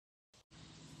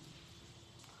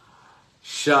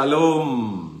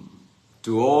Shalom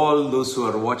to all those who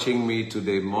are watching me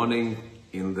today morning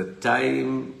in the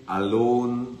Time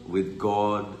Alone with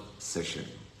God session.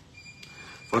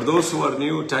 For those who are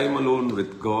new, Time Alone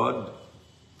with God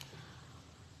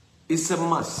is a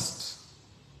must.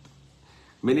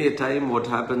 Many a time what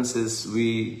happens is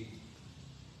we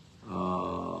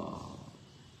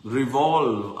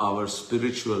revolve our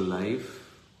spiritual life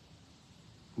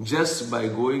just by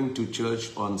going to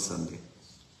church on Sunday.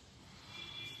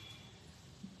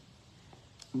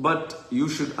 But you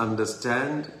should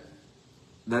understand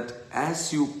that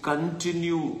as you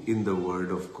continue in the Word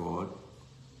of God,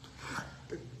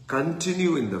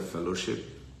 continue in the fellowship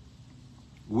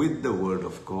with the Word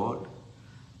of God,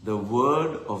 the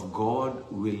Word of God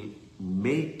will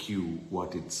make you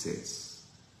what it says.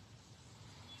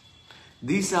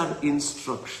 These are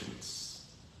instructions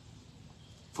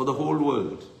for the whole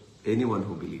world, anyone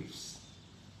who believes.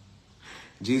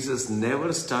 Jesus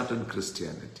never started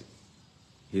Christianity.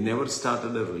 He never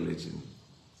started a religion.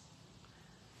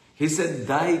 He said,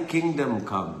 "Thy kingdom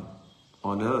come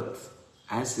on earth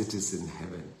as it is in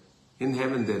heaven." In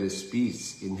heaven there is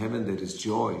peace. In heaven there is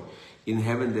joy. In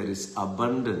heaven there is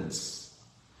abundance.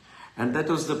 And that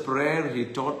was the prayer he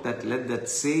taught, that let that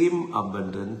same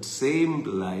abundant, same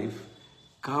life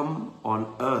come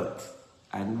on earth.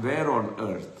 And where on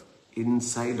earth?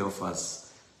 Inside of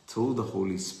us through the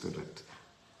Holy Spirit.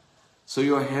 So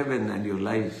your heaven and your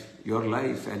life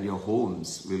and your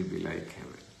homes will be like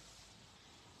heaven.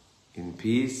 In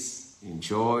peace, in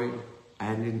joy,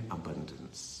 and in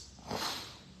abundance.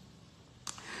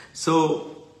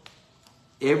 So,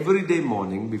 every day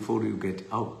morning before you get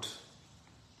out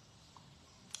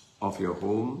of your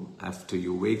home, after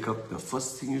you wake up, the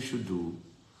first thing you should do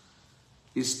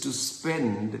is to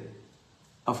spend.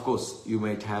 Of course, you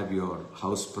might have your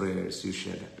house prayers,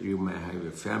 you may have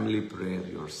a family prayer,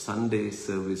 your Sunday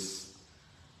service.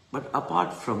 But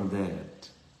apart from that,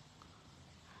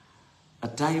 a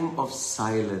time of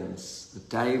silence, a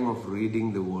time of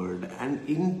reading the Word and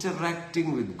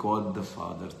interacting with God the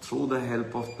Father through the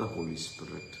help of the Holy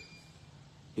Spirit,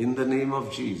 in the name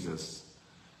of Jesus,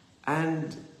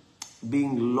 and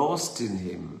being lost in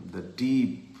Him, the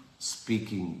deep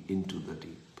speaking into the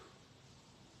deep.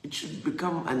 It should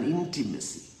become an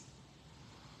intimacy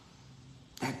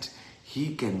that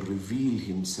He can reveal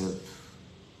Himself.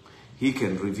 He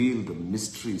can reveal the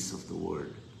mysteries of the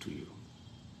Word to you.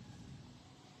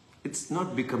 It's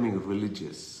not becoming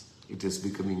religious. It is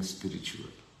becoming spiritual.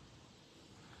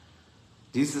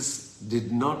 Jesus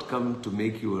did not come to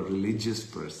make you a religious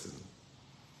person.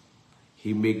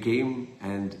 He came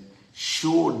and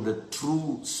showed the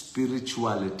true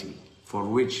spirituality for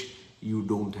which you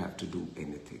don't have to do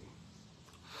anything.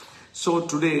 So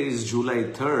today is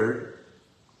July 3rd,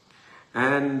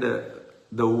 and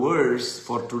the verse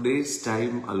for today's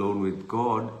Time Alone with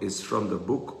God is from the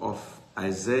book of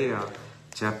Isaiah,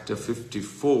 chapter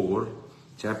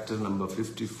number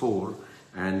 54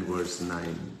 and verse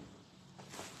 9.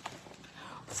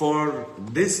 For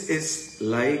this is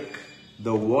like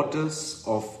the waters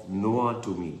of Noah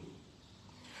to me.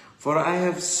 For I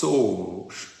have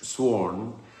sworn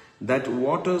that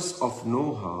waters of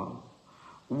Noah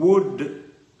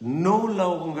would no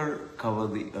longer cover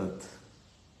the earth.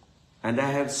 And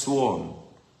I have sworn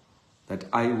that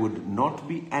I would not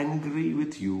be angry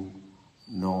with you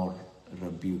nor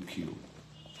rebuke you.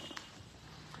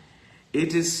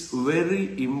 It is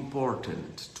very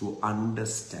important to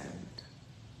understand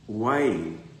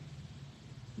why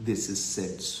this is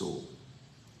said so.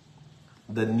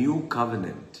 The new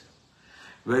covenant,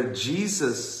 where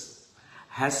Jesus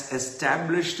has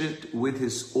established it with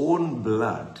His own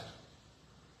blood,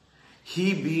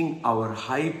 He being our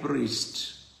high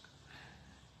priest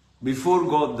before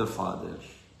God the Father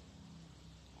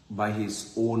by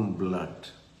His own blood.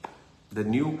 The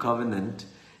new covenant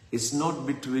is not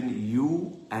between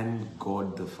you and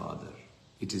God the Father.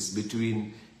 It is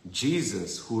between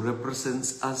Jesus, who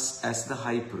represents us as the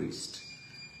high priest,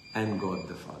 and God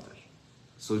the Father.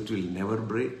 So it will never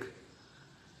break.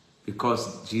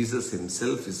 Because Jesus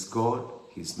Himself is God,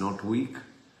 He is not weak.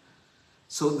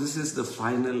 So this is the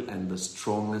final and the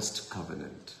strongest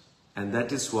covenant. And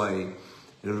that is why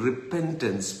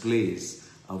repentance plays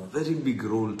a very big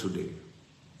role today.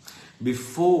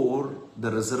 Before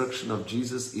the resurrection of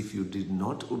Jesus, if you did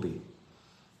not obey,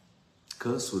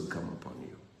 curse would come upon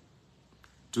you.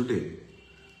 Today,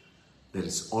 there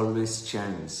is always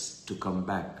chance to come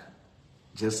back,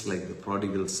 just like the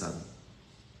prodigal son,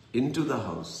 into the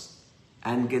house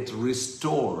and get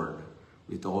restored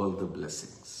with all the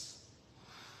blessings.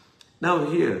 Now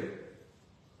here,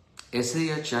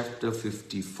 Isaiah chapter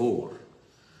 54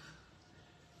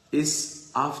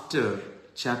 is after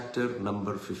chapter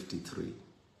number 53.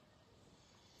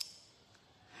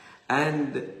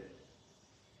 And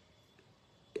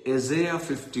Isaiah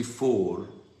 54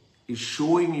 is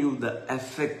showing you the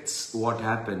effects, what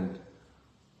happened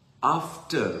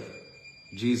after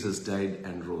Jesus died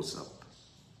and rose up.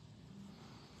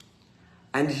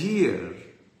 And here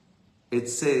it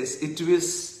says, it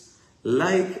was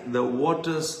like the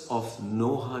waters of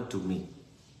Noah to me.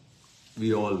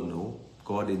 We all know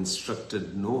God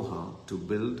instructed Noah to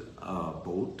build a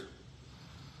boat.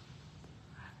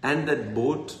 And that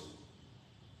boat,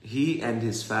 he and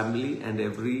his family and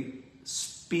every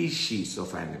species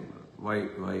of animal. Why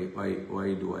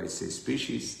do I say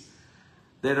species?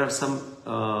 There are some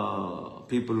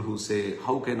people who say,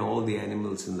 how can all the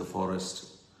animals in the forest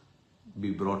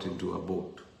be brought into a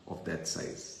boat of that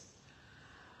size?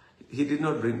 He did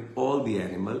not bring all the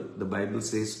animal. The Bible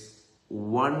says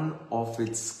one of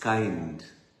its kind,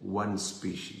 one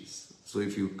species. So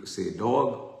if you say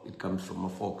dog, it comes from a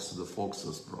fox. So the fox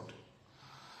was brought in.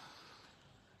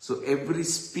 So every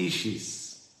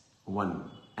species, one,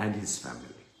 and his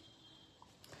family.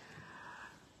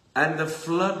 And the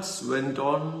floods went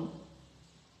on,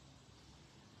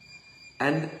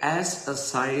 and as a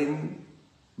sign,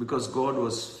 because God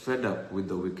was fed up with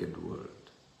the wicked world.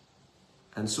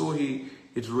 And so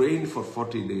it rained for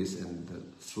 40 days, and the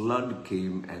flood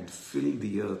came and filled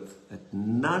the earth, that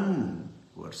none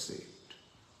were saved.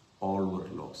 All were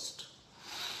lost,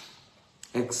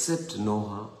 except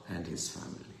Noah and his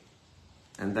family.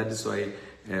 And that is why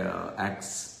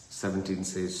Acts 17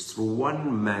 says, through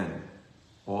one man,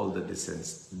 all the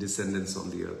descendants on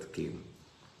the earth came.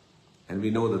 And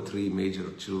we know the three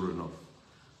major children of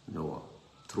Noah,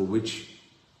 through which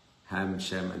Ham,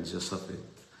 Shem, and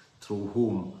Japheth, through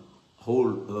whom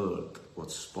whole earth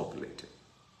was populated.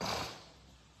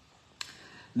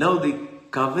 Now the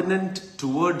covenant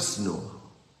towards Noah,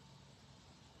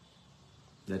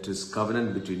 that is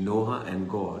covenant between Noah and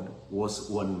God, was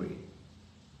one way.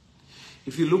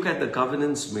 If you look at the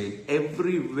covenants made,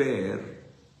 everywhere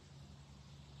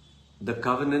the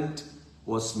covenant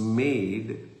was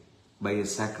made by a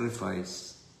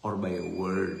sacrifice or by a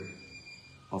word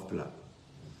of blood.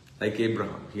 Like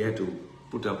Abraham, he had to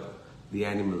put up the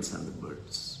animals and the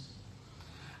birds.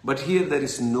 But here there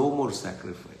is no more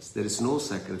sacrifice. There is no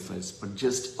sacrifice, but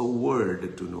just a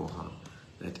word to Noah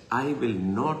that I will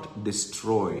not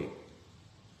destroy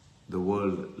the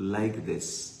world like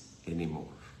this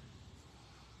anymore.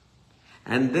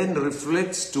 And then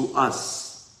reflects to us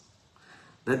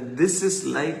that this is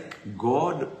like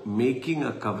God making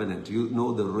a covenant. You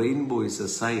know, the rainbow is a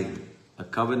sign, a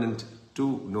covenant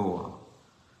to Noah,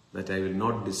 that I will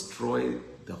not destroy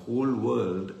the whole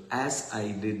world as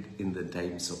I did in the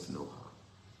times of Noah.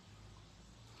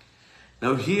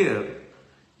 Now here,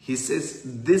 he says,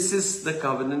 this is the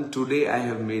covenant today I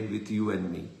have made with you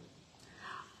and me.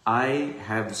 I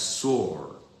have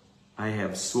sworn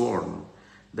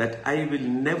that I will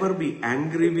never be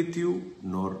angry with you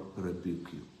nor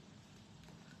rebuke you.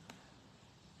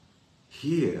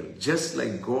 Here, just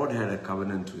like God had a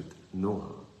covenant with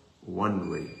Noah, one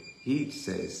way, he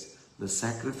says, the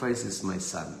sacrifice is my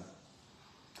son.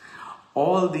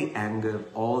 All the anger,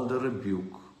 all the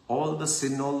rebuke, all the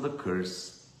sin, all the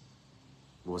curse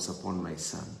was upon my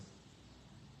son.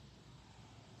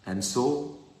 And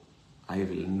so, I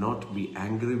will not be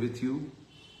angry with you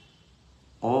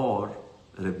or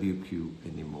rebuke you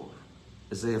anymore.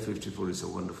 Isaiah 54 is a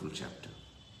wonderful chapter.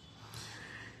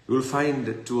 You will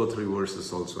find 2 or 3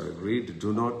 verses also I read.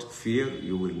 Do not fear,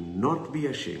 you will not be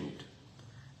ashamed,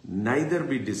 neither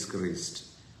be disgraced,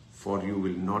 for you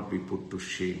will not be put to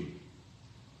shame.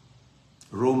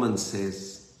 Romans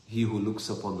says, he who looks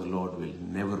upon the Lord will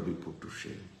never be put to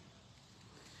shame.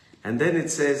 And then it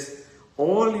says,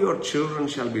 all your children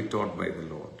shall be taught by the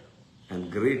Lord, and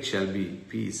great shall be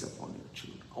peace upon your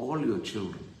children. All your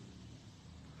children.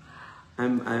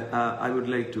 I would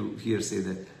like to here say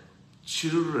that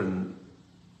children,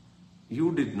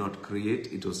 you did not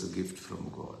create, it was a gift from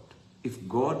God. If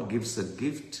God gives a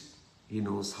gift, he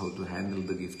knows how to handle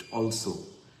the gift also.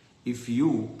 If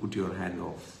you put your hand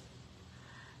off.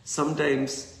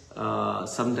 Sometimes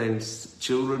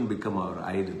children become our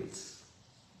idols.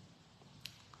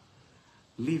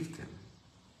 Leave them.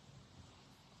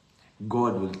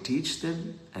 God will teach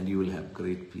them and you will have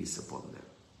great peace upon them.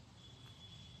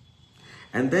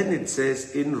 And then it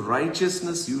says, in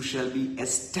righteousness you shall be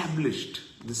established.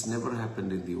 This never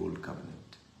happened in the old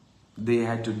covenant. They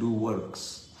had to do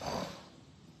works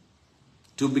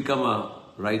to become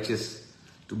righteous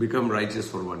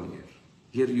for 1 year.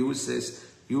 Here you says,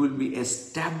 you will be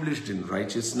established in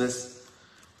righteousness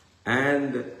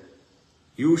and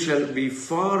You shall be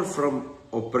far from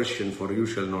oppression, for you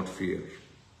shall not fear.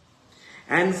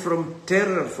 And from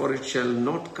terror, for it shall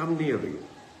not come near you.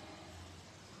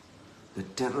 The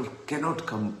terror cannot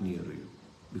come near you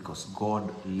because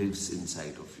God lives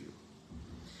inside of you.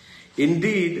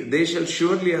 Indeed, they shall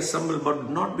surely assemble, but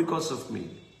not because of me.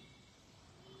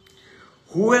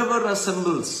 Whoever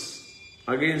assembles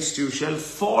against you shall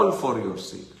fall for your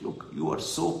sake. Look, you are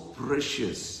so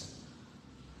precious.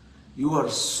 You are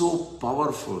so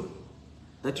powerful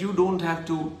that you don't have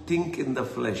to think in the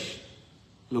flesh.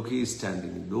 Look, he is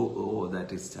standing. Oh,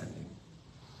 that is standing.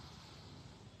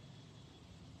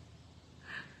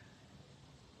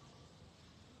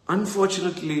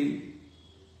 Unfortunately,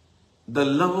 the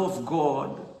love of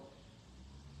God,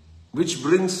 which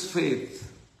brings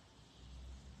faith,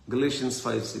 Galatians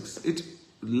 5:6,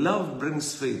 love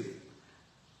brings faith.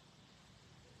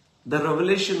 The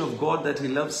revelation of God that He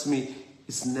loves me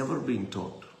is never being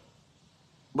taught.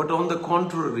 But on the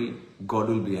contrary, God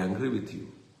will be angry with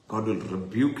you. God will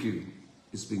rebuke you,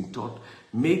 is being taught,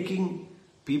 making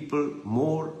people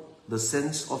more the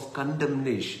sense of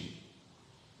condemnation.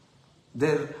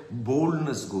 Their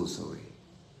boldness goes away.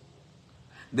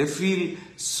 They feel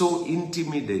so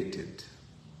intimidated.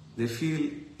 They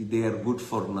feel they are good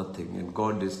for nothing and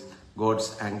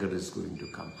God's anger is going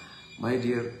to come. My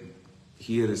dear,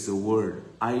 here is the word,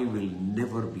 I will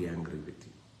never be angry with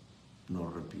you, nor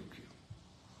rebuke you.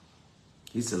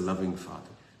 He's a loving Father.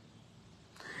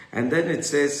 And then it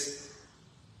says,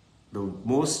 the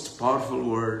most powerful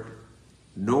word,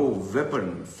 no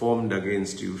weapon formed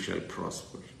against you shall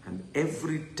prosper. And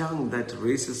every tongue that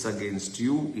raises against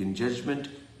you in judgment,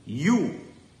 you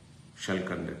shall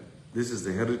condemn. This is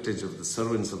the heritage of the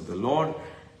servants of the Lord,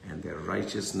 and their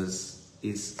righteousness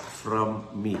is from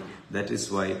me. That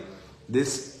is why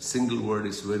this single word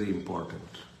is very important.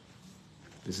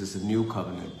 This is a new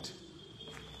covenant.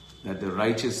 That the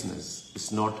righteousness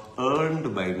is not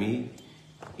earned by me,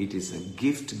 it is a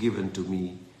gift given to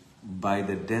me by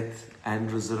the death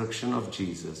and resurrection of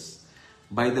Jesus,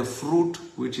 by the fruit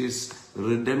which is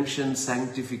redemption,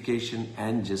 sanctification,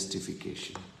 and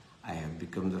justification. I have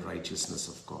become the righteousness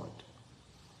of God.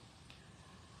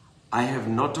 I have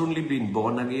not only been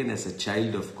born again as a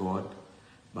child of God,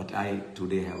 but I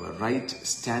today have a right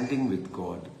standing with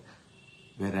God,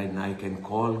 wherein I can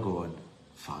call God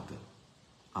Father,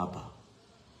 Abba.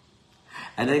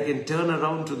 And I can turn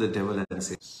around to the devil and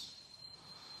say,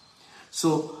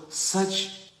 so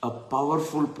such a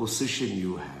powerful position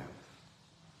you have.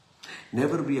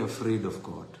 Never be afraid of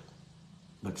God,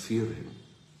 but fear Him.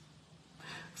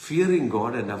 Fearing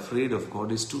God and afraid of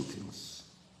God is two things.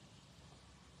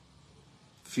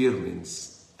 Fear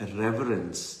means a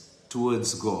reverence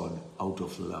towards God out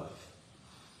of love.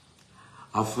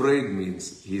 Afraid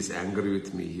means He is angry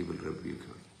with me, He will rebuke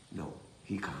me. No,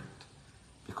 He can't.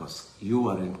 Because you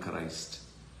are in Christ.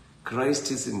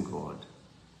 Christ is in God.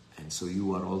 And so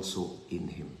you are also in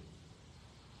Him.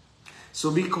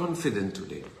 So be confident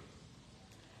today.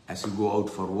 As you go out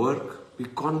for work, be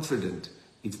confident.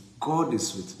 If God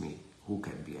is with me, who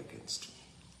can be against me?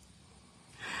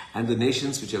 And the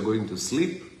nations which are going to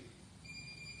sleep,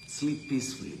 sleep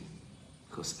peacefully.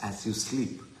 Because as you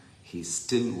sleep, He is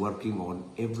still working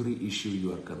on every issue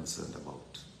you are concerned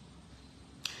about.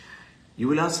 You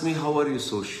will ask me, how are you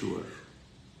so sure?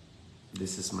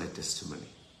 This is my testimony.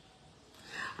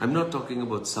 I'm not talking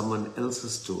about someone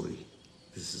else's story.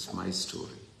 This is my story.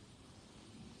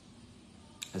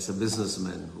 As a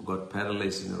businessman who got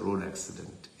paralyzed in a road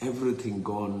accident, everything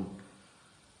gone,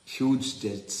 huge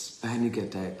debts, panic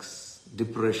attacks,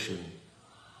 depression.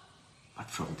 But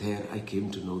from there, I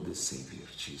came to know this Savior,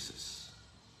 Jesus.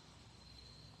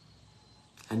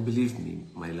 And believe me,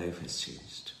 my life has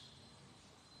changed.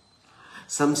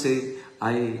 Some say,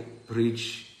 I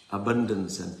preach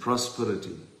abundance and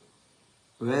prosperity.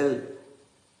 Well,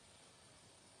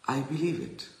 I believe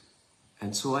it,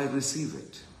 and so I receive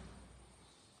it.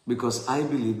 Because I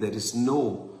believe there is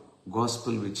no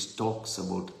gospel which talks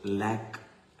about lack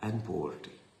and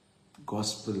poverty.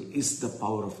 Gospel is the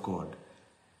power of God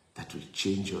that will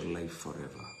change your life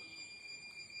forever.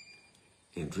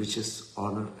 In riches,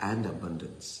 honor, and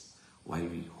abundance, while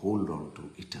we hold on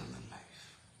to eternal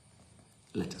life.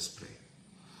 Let us pray.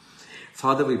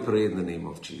 Father, we pray in the name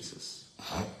of Jesus,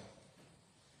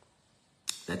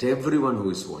 that everyone who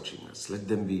is watching us, let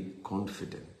them be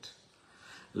confident.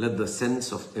 Let the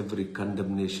sense of every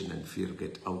condemnation and fear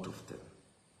get out of them,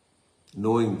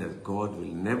 knowing that God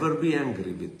will never be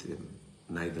angry with them,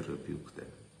 neither rebuke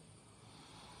them.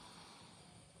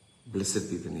 Blessed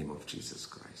be the name of Jesus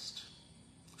Christ.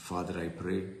 Father, I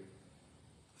pray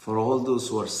For all those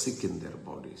who are sick in their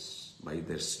bodies, by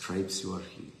their stripes you are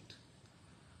healed.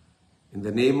 In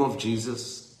the name of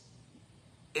Jesus,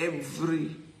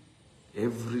 every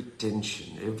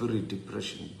tension, every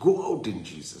depression, go out in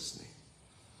Jesus' name.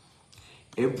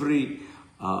 Every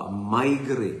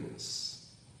migraines,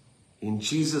 in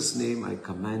Jesus' name I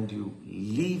command you,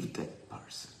 leave that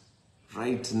person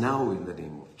right now in the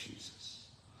name of Jesus.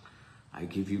 I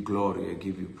give you glory, I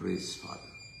give you praise, Father.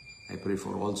 I pray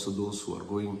for also those who are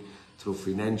going through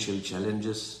financial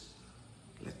challenges.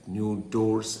 Let new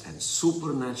doors and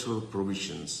supernatural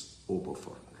provisions open for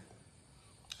them.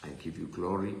 I give you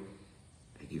glory,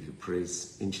 I give you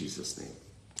praise in Jesus' name.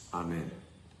 Amen.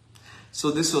 So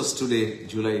this was today,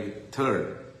 July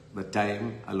 3rd, the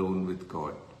time alone with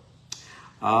God.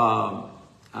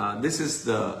 This is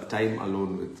the time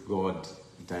alone with God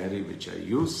diary which I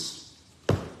use.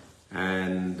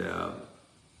 And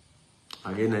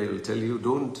again, I will tell you,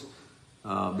 don't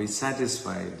be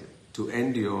satisfied to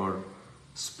end your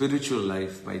spiritual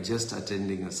life by just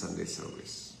attending a Sunday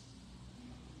service.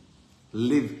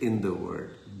 Live in the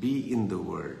Word, be in the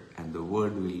Word, and the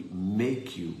Word will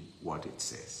make you what it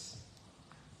says.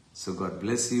 So God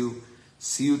bless you.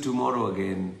 See you tomorrow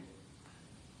again,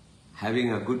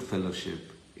 having a good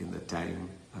fellowship in the time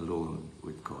alone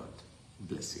with God.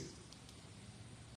 Bless you.